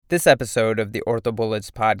This episode of the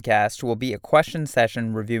OrthoBullets podcast will be a question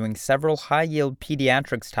session reviewing several high-yield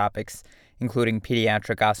pediatrics topics, including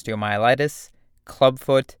pediatric osteomyelitis,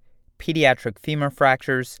 clubfoot, pediatric femur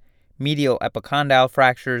fractures, medial epicondyle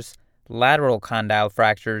fractures, lateral condyle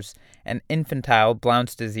fractures, and infantile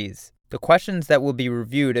Blount's disease. The questions that will be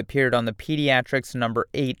reviewed appeared on the Pediatrics number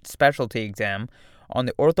 8 specialty exam on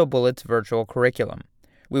the OrthoBullets virtual curriculum.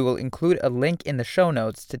 We will include a link in the show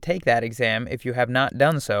notes to take that exam if you have not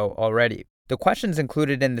done so already. The questions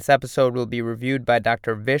included in this episode will be reviewed by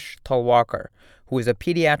Dr. Vish Talwalker, who is a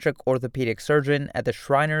pediatric orthopedic surgeon at the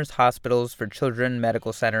Shriners Hospitals for Children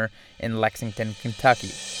Medical Center in Lexington, Kentucky.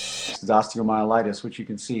 This is osteomyelitis, which you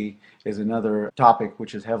can see is another topic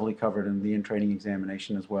which is heavily covered in the in-training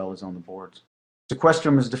examination as well as on the boards. The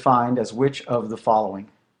question is defined as which of the following.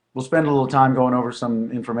 We'll spend a little time going over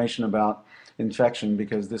some information about infection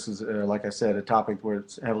because this is, like I said, a topic where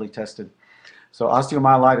it's heavily tested. So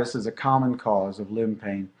osteomyelitis is a common cause of limb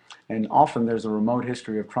pain, and often there's a remote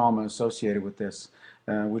history of trauma associated with this,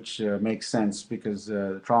 which makes sense because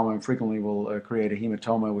trauma frequently will create a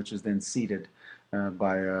hematoma, which is then seeded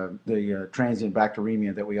by the transient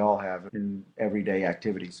bacteremia that we all have in everyday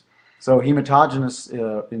activities. So hematogenous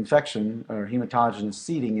infection or hematogenous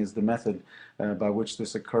seeding is the method by which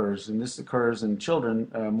this occurs. And this occurs in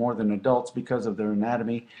children more than adults because of their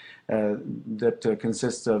anatomy that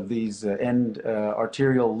consists of these end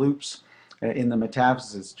arterial loops in the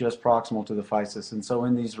metaphysis just proximal to the physis. And so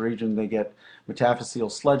in these regions they get metaphyseal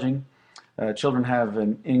sludging. Children have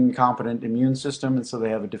an incompetent immune system, and so they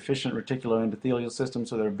have a deficient reticular endothelial system,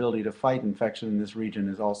 so their ability to fight infection in this region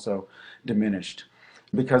is also diminished.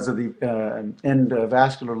 Because of the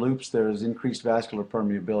endovascular loops, there is increased vascular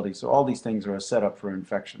permeability. So all these things are a setup for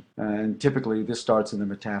infection. And typically this starts in the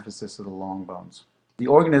metaphysis of the long bones. The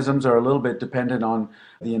organisms are a little bit dependent on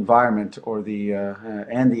the environment or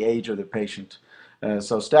and the age of the patient.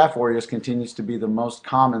 So Staph aureus continues to be the most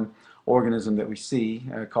common organism that we see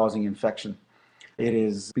causing infection. It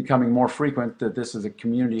is becoming more frequent that this is a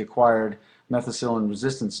community-acquired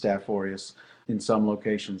methicillin-resistant Staph aureus in some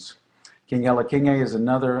locations. Kingella kingae is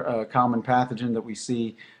another common pathogen that we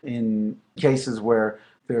see in cases where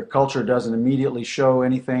their culture doesn't immediately show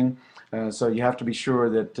anything. So you have to be sure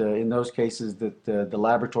that in those cases that the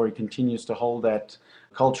laboratory continues to hold that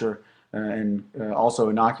culture and also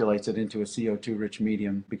inoculates it into a CO2-rich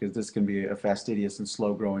medium, because this can be a fastidious and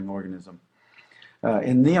slow-growing organism.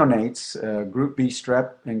 In neonates, group B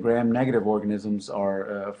strep and gram-negative organisms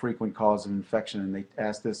are a frequent cause of infection, and they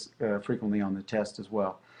ask this frequently on the test as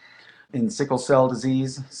well. In sickle cell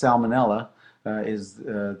disease, salmonella is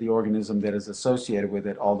the organism that is associated with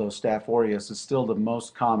it, although Staph aureus is still the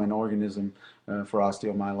most common organism for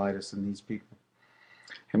osteomyelitis in these people.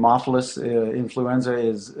 Haemophilus influenza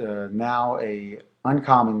is now an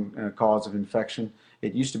uncommon cause of infection.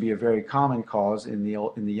 It used to be a very common cause in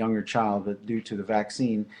the younger child, but due to the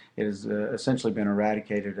vaccine, it has essentially been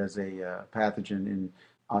eradicated as a pathogen in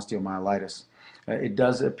osteomyelitis. It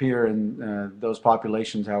does appear in those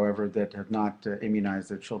populations, however, that have not immunized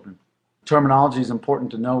their children. Terminology is important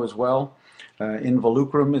to know as well.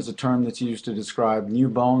 Involucrum is a term that's used to describe new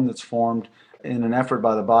bone that's formed in an effort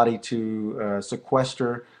by the body to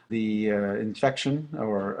sequester the infection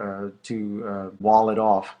or to wall it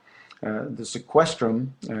off. The sequestrum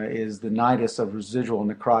is the nidus of residual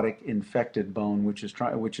necrotic infected bone, which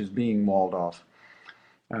is being walled off.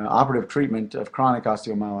 Operative treatment of chronic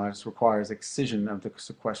osteomyelitis requires excision of the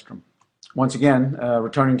sequestrum. Once again,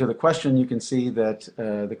 returning to the question, you can see that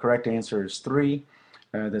the correct answer is 3,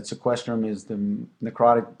 that sequestrum is the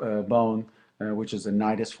necrotic bone, which is a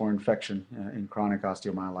nidus for infection in chronic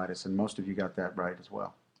osteomyelitis, and most of you got that right as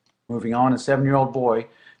well. Moving on, a 7-year-old boy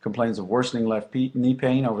complains of worsening left knee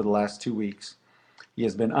pain over the last 2 weeks. He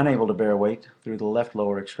has been unable to bear weight through the left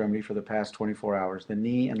lower extremity for the past 24 hours. The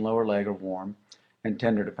knee and lower leg are warm and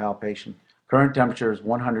tender to palpation. Current temperature is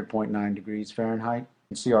 100.9 degrees Fahrenheit.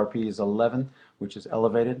 And CRP is 11, which is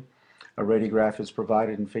elevated. A radiograph is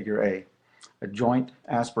provided in figure A. A joint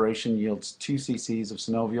aspiration yields 2 cc's of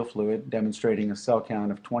synovial fluid, demonstrating a cell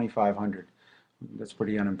count of 2,500. That's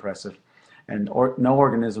pretty unimpressive. And no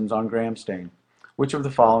organisms on gram stain. Which of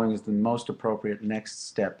the following is the most appropriate next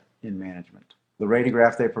step in management? The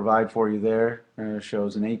radiograph they provide for you there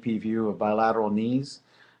shows an AP view of bilateral knees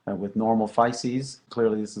with normal physes.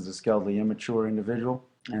 Clearly this is a skeletally immature individual,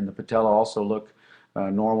 and the patella also look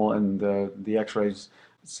normal, and the x-rays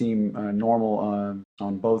seem normal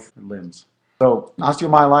on both limbs. So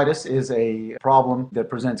osteomyelitis is a problem that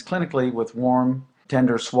presents clinically with warm,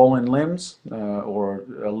 tender, swollen limbs, or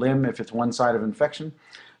a limb if it's one side of infection.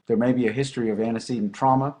 There may be a history of antecedent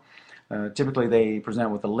trauma. Typically, they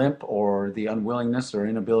present with a limp or the unwillingness or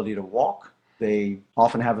inability to walk. They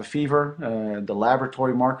often have a fever. The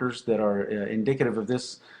laboratory markers that are indicative of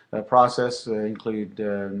this process include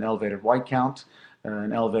an elevated white count,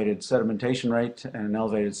 an elevated sedimentation rate, and an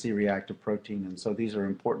elevated C-reactive protein. And so these are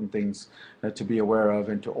important things to be aware of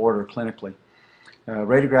and to order clinically.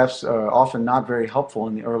 Radiographs are often not very helpful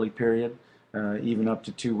in the early period, even up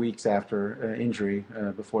to 2 weeks after injury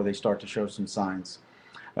before they start to show some signs.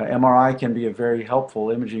 MRI can be a very helpful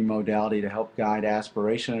imaging modality to help guide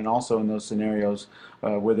aspiration, and also in those scenarios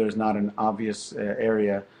where there's not an obvious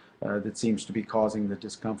area that seems to be causing the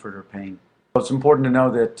discomfort or pain. So it's important to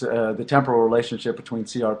know that the temporal relationship between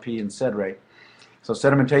CRP and sed rate. So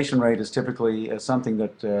sedimentation rate is typically something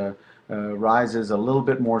that rises a little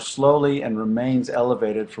bit more slowly and remains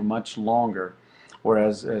elevated for much longer,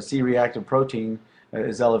 whereas C-reactive protein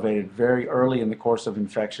is elevated very early in the course of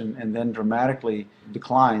infection and then dramatically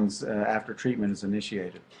declines after treatment is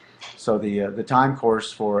initiated. So the time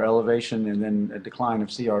course for elevation and then a decline of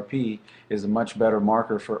CRP is a much better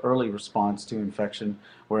marker for early response to infection,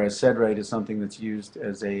 whereas sed rate is something that's used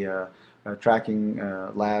as a tracking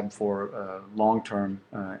lab for long-term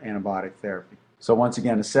antibiotic therapy. So once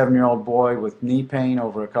again, a 7-year-old boy with knee pain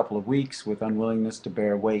over a couple of weeks with unwillingness to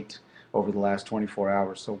bear weight over the last 24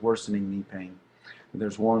 hours, so worsening knee pain.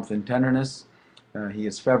 There's warmth and tenderness. He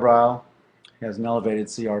is febrile. He has an elevated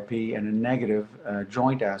CRP and a negative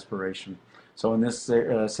joint aspiration. So in this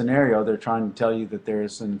scenario, they're trying to tell you that there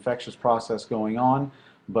is an infectious process going on,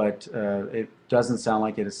 but it doesn't sound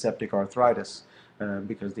like it is septic arthritis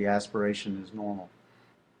because the aspiration is normal.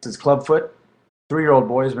 This is clubfoot. 3-year-old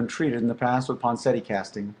boy has been treated in the past with Ponseti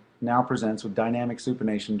casting, now presents with dynamic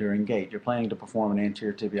supination during gait. You're planning to perform an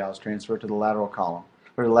anterior tibialis transfer to the lateral column,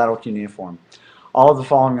 or the lateral cuneiform. All of the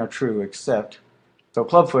following are true except, so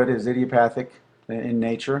clubfoot is idiopathic in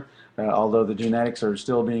nature, although the genetics are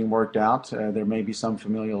still being worked out. There may be some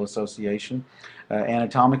familial association.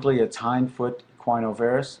 Anatomically, it's hindfoot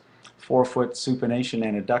equinovarus, forefoot supination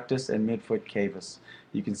and adductus, and midfoot cavus.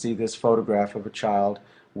 You can see this photograph of a child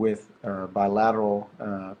with bilateral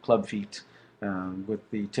club feet with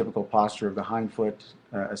the typical posture of the hindfoot,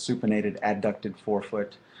 a supinated adducted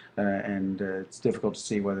forefoot, and it's difficult to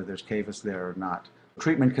see whether there's cavus there or not.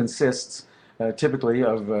 Treatment consists typically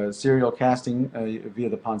of serial casting via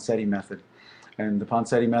the Ponseti method. And the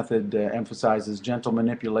Ponseti method emphasizes gentle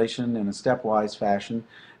manipulation in a stepwise fashion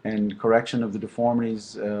and correction of the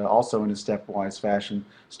deformities also in a stepwise fashion,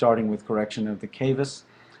 starting with correction of the cavus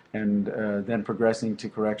and then progressing to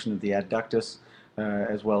correction of the adductus,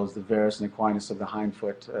 as well as the varus and equinus of the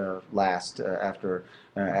hindfoot last after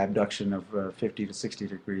abduction of 50 to 60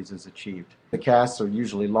 degrees is achieved. The casts are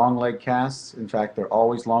usually long leg casts. In fact, they're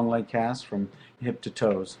always long leg casts from hip to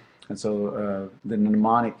toes. And so the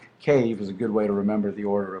mnemonic cave is a good way to remember the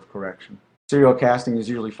order of correction. Serial casting is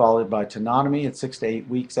usually followed by tenotomy at 6 to 8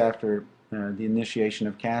 weeks after the initiation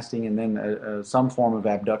of casting, and then some form of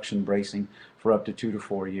abduction bracing for up to 2 to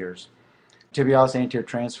 4 years. Tibialis anterior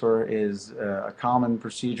transfer is a common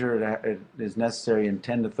procedure. It is necessary in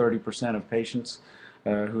 10 to 30% of patients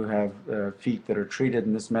who have feet that are treated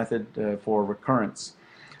in this method for recurrence,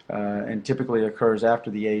 and typically occurs after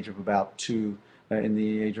the age of about 2, in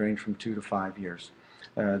the age range from 2 to 5 years.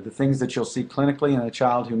 The things that you'll see clinically in a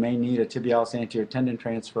child who may need a tibialis anterior tendon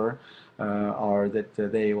transfer are that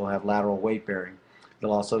they will have lateral weight bearing.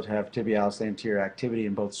 They'll also have tibialis anterior activity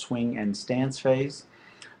in both swing and stance phase.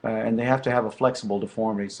 And they have to have a flexible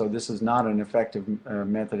deformity, so this is not an effective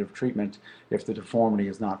method of treatment if the deformity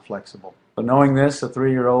is not flexible. So knowing this, a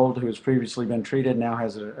 3-year-old who has previously been treated now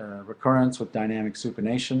has a recurrence with dynamic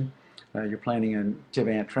supination. You're planning a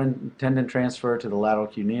tib-ant tendon transfer to the lateral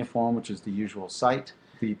cuneiform, which is the usual site.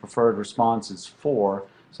 The preferred response is 4,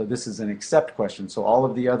 so this is an accept question. So all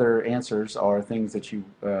of the other answers are things that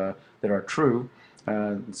that are true.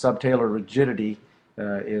 Subtalar rigidity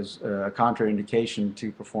is a contraindication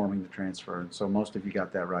to performing the transfer, and so most of you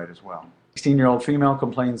got that right as well. 16-year-old female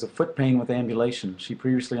complains of foot pain with ambulation. She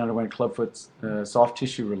previously underwent clubfoot soft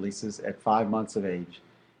tissue releases at 5 months of age.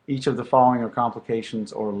 Each of the following are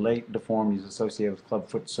complications or late deformities associated with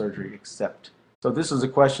clubfoot surgery except. So this is a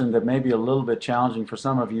question that may be a little bit challenging for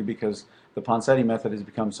some of you because the Ponseti method has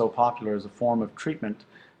become so popular as a form of treatment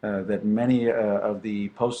that many of the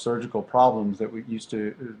post-surgical problems that we used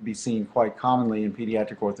to be seen quite commonly in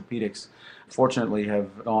pediatric orthopedics fortunately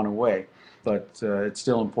have gone away. But it's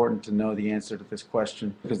still important to know the answer to this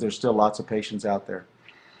question because there's still lots of patients out there.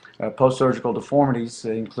 Post-surgical deformities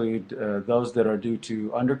include those that are due to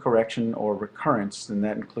undercorrection or recurrence, and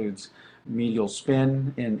that includes medial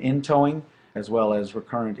spin in in-toeing as well as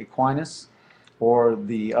recurrent equinus. Or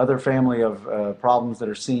the other family of problems that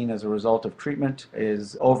are seen as a result of treatment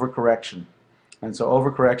is overcorrection. And so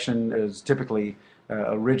overcorrection is typically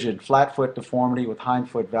a rigid flat foot deformity with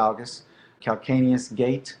hindfoot valgus, calcaneus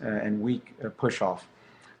gait, and weak push-off.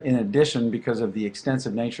 In addition, because of the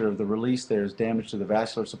extensive nature of the release, there's damage to the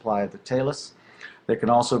vascular supply of the talus. There can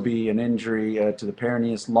also be an injury to the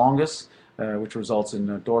peroneus longus, which results in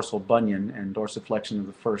a dorsal bunion and dorsiflexion of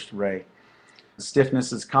the first ray.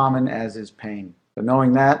 Stiffness is common, as is pain. But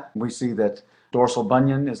knowing that, we see that dorsal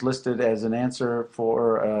bunion is listed as an answer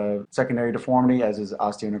for secondary deformity, as is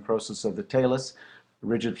osteonecrosis of the talus,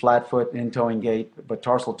 rigid flat foot, in-toeing gait, but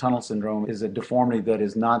tarsal tunnel syndrome is a deformity that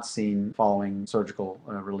is not seen following surgical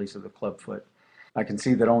release of the club foot. I can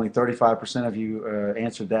see that only 35% of you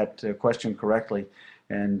answered that question correctly,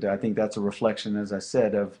 and I think that's a reflection, as I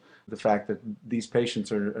said, of the fact that these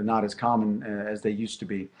patients are not as common as they used to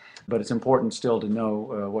be. But it's important still to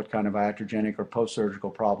know what kind of iatrogenic or post-surgical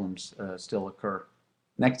problems still occur.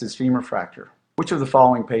 Next is femur fracture. Which of the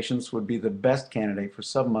following patients would be the best candidate for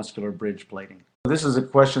submuscular bridge plating? This is a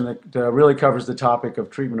question that really covers the topic of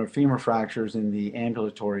treatment of femur fractures in the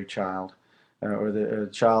ambulatory child or the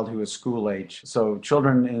child who is school age. So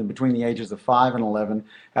children between the ages of 5 and 11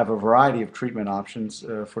 have a variety of treatment options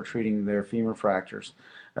for treating their femur fractures.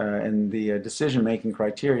 And the decision-making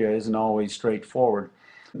criteria isn't always straightforward.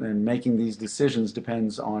 And making these decisions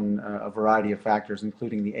depends on a variety of factors,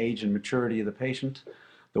 including the age and maturity of the patient,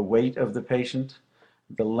 the weight of the patient,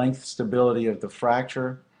 the length stability of the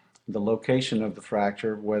fracture, the location of the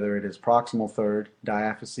fracture, whether it is proximal third,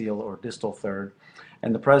 diaphyseal, or distal third,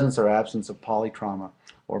 and the presence or absence of polytrauma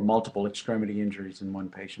or multiple extremity injuries in one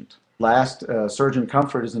patient. Last, surgeon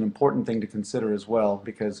comfort is an important thing to consider as well,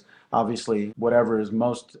 because obviously whatever is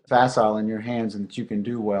most facile in your hands and that you can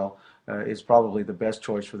do well is probably the best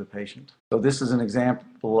choice for the patient. So this is an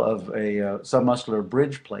example of a submuscular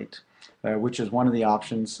bridge plate, which is one of the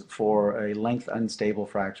options for a length unstable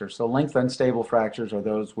fracture. So length unstable fractures are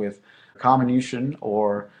those with comminution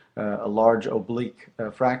or a large oblique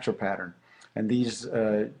fracture pattern. And these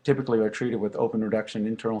typically are treated with open reduction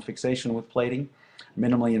internal fixation with plating,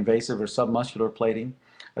 minimally invasive or submuscular plating,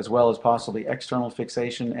 as well as possibly external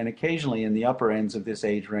fixation, and occasionally in the upper ends of this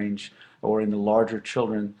age range or in the larger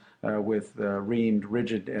children with reamed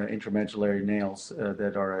rigid intramedullary nails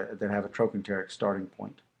that have a trochanteric starting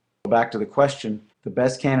point. Back to the question, the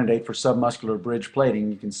best candidate for submuscular bridge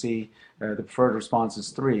plating, you can see the preferred response is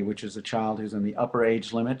 3, which is a child who's in the upper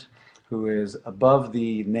age limit, who is above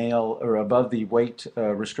the nail or above the weight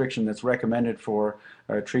restriction that's recommended for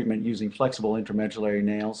treatment using flexible intramedullary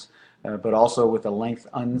nails, but also with a length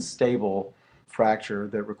unstable fracture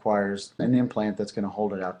that requires an implant that's going to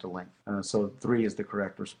hold it out to length. So 3 is the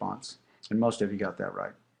correct response, and most of you got that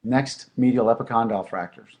right. Next, medial epicondyle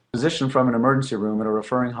fractures. A physician from an emergency room at a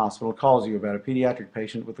referring hospital calls you about a pediatric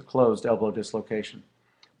patient with a closed elbow dislocation.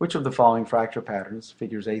 Which of the following fracture patterns,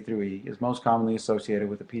 figures A through E, is most commonly associated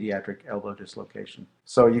with a pediatric elbow dislocation?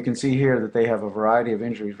 So you can see here that they have a variety of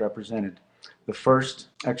injuries represented. The first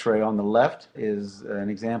x-ray on the left is an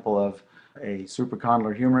example of a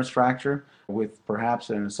supracondylar humerus fracture with perhaps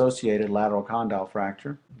an associated lateral condyle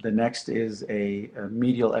fracture. The next is a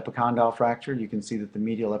medial epicondyle fracture. You can see that the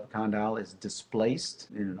medial epicondyle is displaced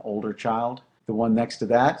in an older child. The one next to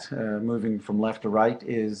that, moving from left to right,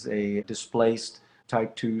 is a displaced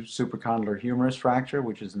type 2 supracondylar humerus fracture,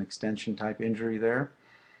 which is an extension type injury there.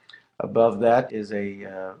 Above that is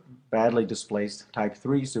a badly displaced type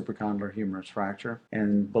 3 supracondylar humerus fracture.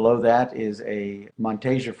 And below that is a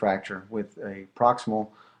Montesia fracture with a proximal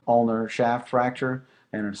ulnar shaft fracture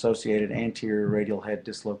and an associated anterior radial head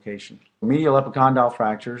dislocation. Medial epicondyle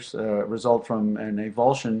fractures result from an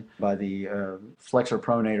avulsion by the flexor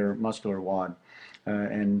pronator muscular wad.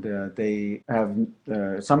 They have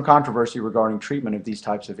some controversy regarding treatment of these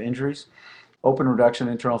types of injuries. Open reduction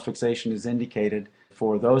internal fixation is indicated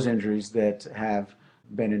for those injuries that have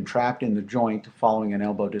been entrapped in the joint following an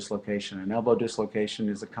elbow dislocation. An elbow dislocation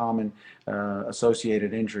is a common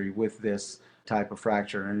associated injury with this type of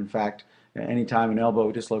fracture. And in fact, anytime an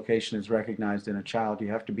elbow dislocation is recognized in a child, you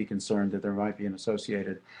have to be concerned that there might be an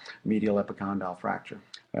associated medial epicondyle fracture.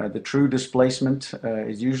 The true displacement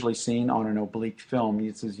is usually seen on an oblique film.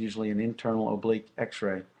 This is usually an internal oblique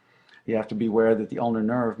x-ray. You have to be aware that the ulnar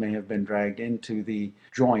nerve may have been dragged into the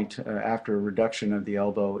joint after reduction of the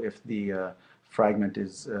elbow if the fragment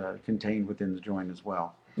is contained within the joint as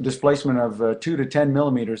well. Displacement of 2 to 10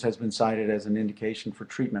 millimeters has been cited as an indication for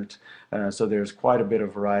treatment, so there's quite a bit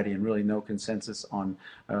of variety and really no consensus on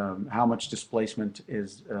how much displacement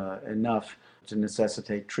is enough to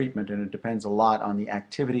necessitate treatment, and it depends a lot on the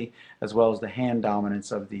activity as well as the hand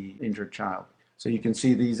dominance of the injured child. So you can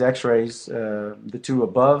see these x-rays, the two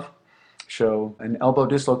above, show an elbow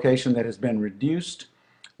dislocation that has been reduced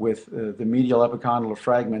with the medial epicondylar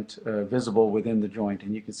fragment visible within the joint.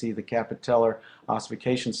 And you can see the capitellar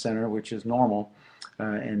ossification center, which is normal,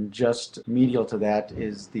 and just medial to that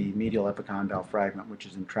is the medial epicondyle fragment, which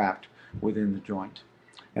is entrapped within the joint.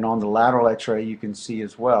 And on the lateral x-ray, you can see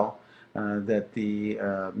as well that the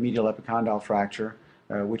medial epicondyle fracture,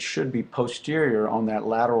 which should be posterior on that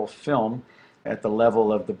lateral film, at the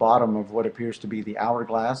level of the bottom of what appears to be the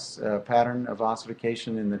hourglass pattern of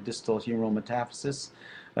ossification in the distal humeral metaphysis,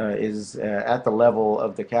 is at the level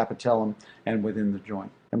of the capitellum and within the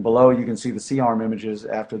joint. And below you can see the C-arm images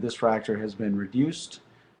after this fracture has been reduced,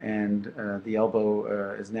 and the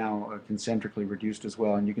elbow is now concentrically reduced as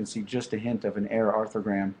well, and you can see just a hint of an air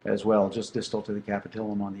arthrogram as well, just distal to the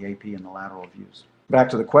capitellum on the AP and the lateral views. Back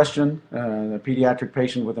to the question, the pediatric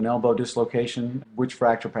patient with an elbow dislocation, which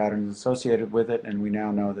fracture pattern is associated with it? And we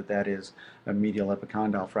now know that that is a medial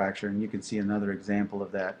epicondyle fracture, and you can see another example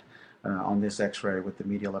of that on this x-ray with the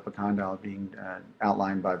medial epicondyle being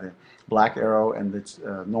outlined by the black arrow and its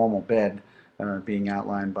normal bed being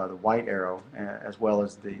outlined by the white arrow, as well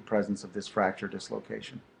as the presence of this fracture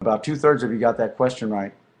dislocation. About 2/3 of you got that question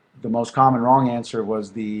right. The most common wrong answer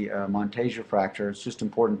was the Montasia fracture. It's just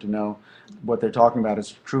important to know what they're talking about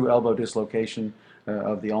is true elbow dislocation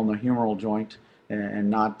of the ulnohumeral joint and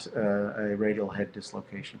not a radial head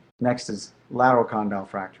dislocation. Next is lateral condyle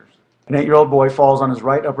fractures. An 8-year-old boy falls on his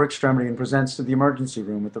right upper extremity and presents to the emergency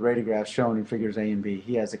room with the radiographs shown in figures A and B.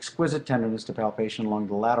 He has exquisite tenderness to palpation along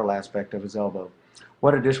the lateral aspect of his elbow.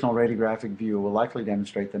 What additional radiographic view will likely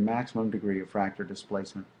demonstrate the maximum degree of fracture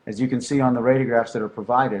displacement? As you can see on the radiographs that are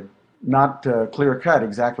provided, not clear-cut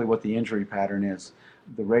exactly what the injury pattern is.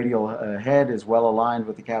 The radial head is well aligned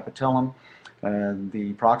with the capitellum.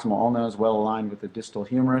 The proximal ulna is well aligned with the distal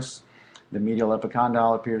humerus. The medial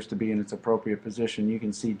epicondyle appears to be in its appropriate position. You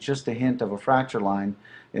can see just a hint of a fracture line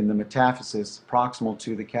in the metaphysis proximal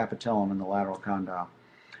to the capitellum in the lateral condyle,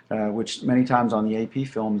 which many times on the AP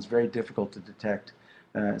film is very difficult to detect.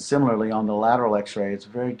 Similarly, on the lateral x-ray, it's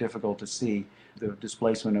very difficult to see the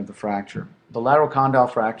displacement of the fracture. The lateral condyle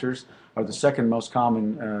fractures are the second most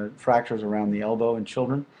common fractures around the elbow in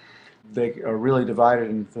children. They are really divided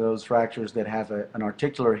into those fractures that have an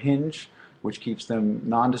articular hinge, which keeps them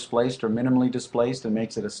non-displaced or minimally displaced and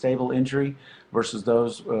makes it a stable injury, versus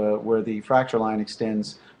those where the fracture line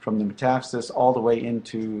extends from the metaphysis all the way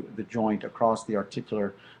into the joint across the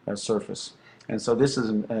articular surface. And so this is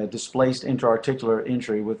a displaced intra-articular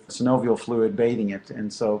injury with synovial fluid bathing it,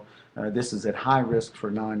 and so this is at high risk for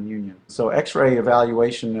non-union. So X-ray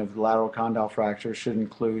evaluation of lateral condyle fracture should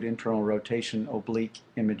include internal rotation oblique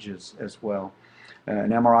images as well.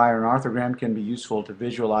 An MRI or an arthrogram can be useful to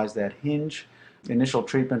visualize that hinge. Initial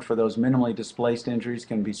treatment for those minimally displaced injuries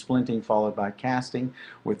can be splinting followed by casting,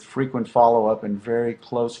 with frequent follow-up and very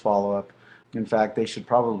close follow-up. In fact, they should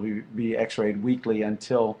probably be x-rayed weekly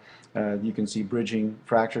until you can see bridging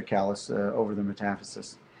fracture callus over the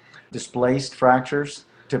metaphysis. Displaced fractures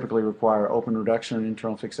typically require open reduction and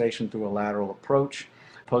internal fixation through a lateral approach.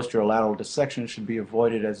 Posterior lateral dissection should be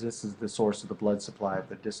avoided, as this is the source of the blood supply of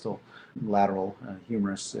the distal lateral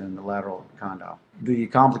humerus and the lateral condyle. The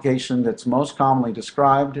complication that's most commonly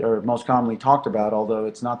described, or most commonly talked about, although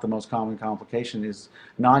it's not the most common complication, is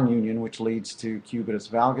non-union, which leads to cubitus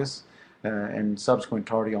valgus and subsequent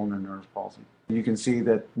tardial ulnar nerve palsy. You can see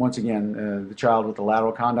that, once again, the child with the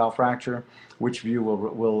lateral condyle fracture, which view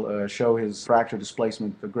will show his fracture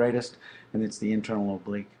displacement the greatest, and it's the internal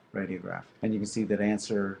oblique radiograph. And you can see that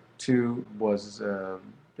answer 2 was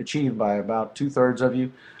achieved by about 2/3 of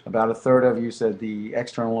you. About 1/3 of you said the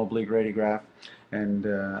external oblique radiograph, and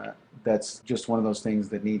that's just one of those things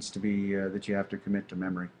that needs to be, that you have to commit to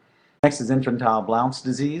memory. Next is infantile Blount's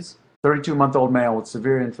disease. 32-month-old male with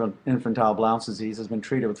severe infantile Blount's disease has been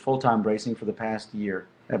treated with full-time bracing for the past year.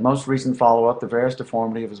 At most recent follow-up, the varus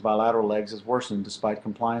deformity of his bilateral legs has worsened despite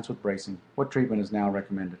compliance with bracing. What treatment is now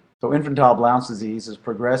recommended? So infantile Blount's disease is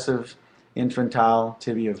progressive infantile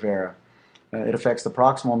tibia vera. It affects the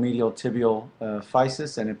proximal medial tibial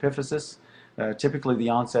physis and epiphysis. Typically, the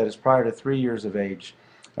onset is prior to 3 years of age.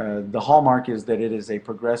 The hallmark is that it is a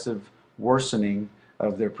progressive worsening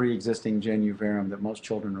of their pre-existing genu verum that most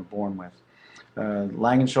children are born with.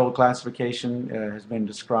 Langenschuld classification has been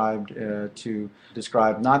described to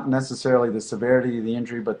describe not necessarily the severity of the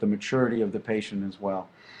injury, but the maturity of the patient as well.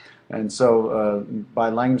 And so by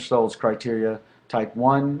Langenschuld's criteria, type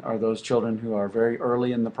 1 are those children who are very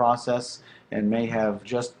early in the process and may have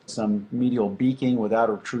just some medial beaking without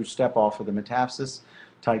a true step off of the metaphysis.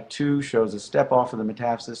 Type 2 shows a step off of the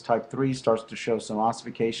metaphysis. Type 3 starts to show some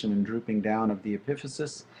ossification and drooping down of the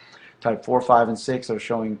epiphysis. Type 4, 5, and 6 are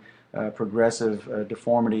showing progressive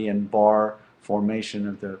deformity and bar formation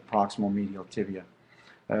of the proximal medial tibia.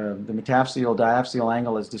 The metaphyseal diaphyseal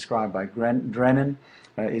angle as described by Drennan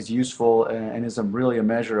is useful and is really a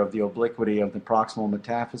measure of the obliquity of the proximal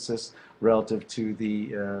metaphysis relative to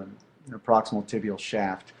the proximal tibial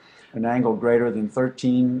shaft. An angle greater than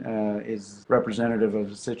 13 is representative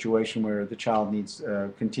of a situation where the child needs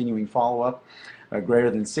continuing follow-up. Greater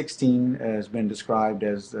than 16 has been described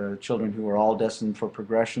as children who are all destined for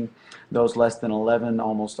progression. Those less than 11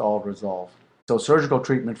 almost all resolve. So surgical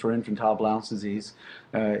treatment for infantile Blount's disease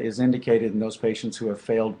is indicated in those patients who have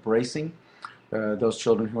failed bracing, those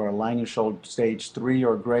children who are Langenschuld stage 3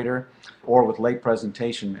 or greater, or with late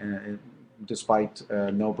presentation despite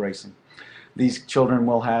no bracing. These children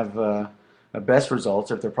will have best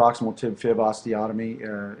results if their proximal tib-fib osteotomy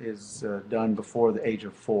is done before the age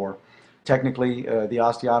of 4. Technically, the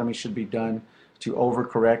osteotomy should be done to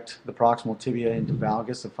overcorrect the proximal tibia into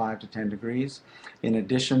valgus of 5 to 10 degrees. In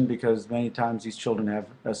addition, because many times these children have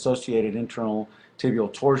associated internal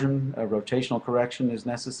tibial torsion, rotational correction is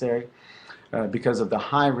necessary. Because of the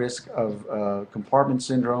high risk of compartment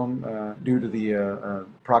syndrome due to the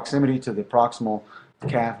proximity to the proximal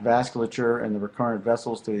calf vasculature and the recurrent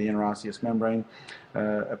vessels to the interosseous membrane,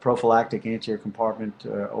 a prophylactic anterior compartment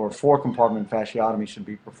or 4-compartment fasciotomy should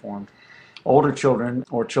be performed. Older children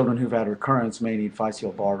or children who've had recurrence may need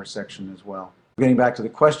physeal bar resection as well. Getting back to the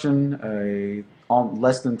question, a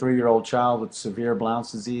less than 3-year-old child with severe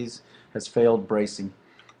Blount's disease has failed bracing.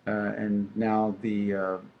 And now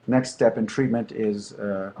the next step in treatment is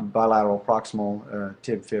bilateral proximal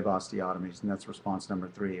tib-fib osteotomies, and that's response number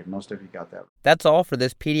 3, and most of you got that. That's all for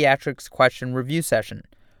this Pediatrics question review session.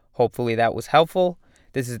 Hopefully that was helpful.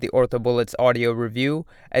 This is the OrthoBullets Audio Review,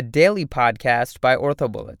 a daily podcast by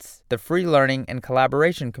OrthoBullets, the free learning and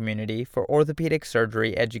collaboration community for orthopedic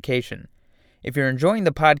surgery education. If you're enjoying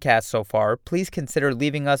the podcast so far, please consider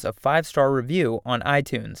leaving us a 5-star review on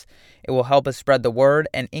iTunes. It will help us spread the word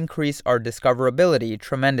and increase our discoverability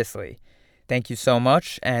tremendously. Thank you so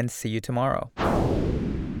much, and see you tomorrow.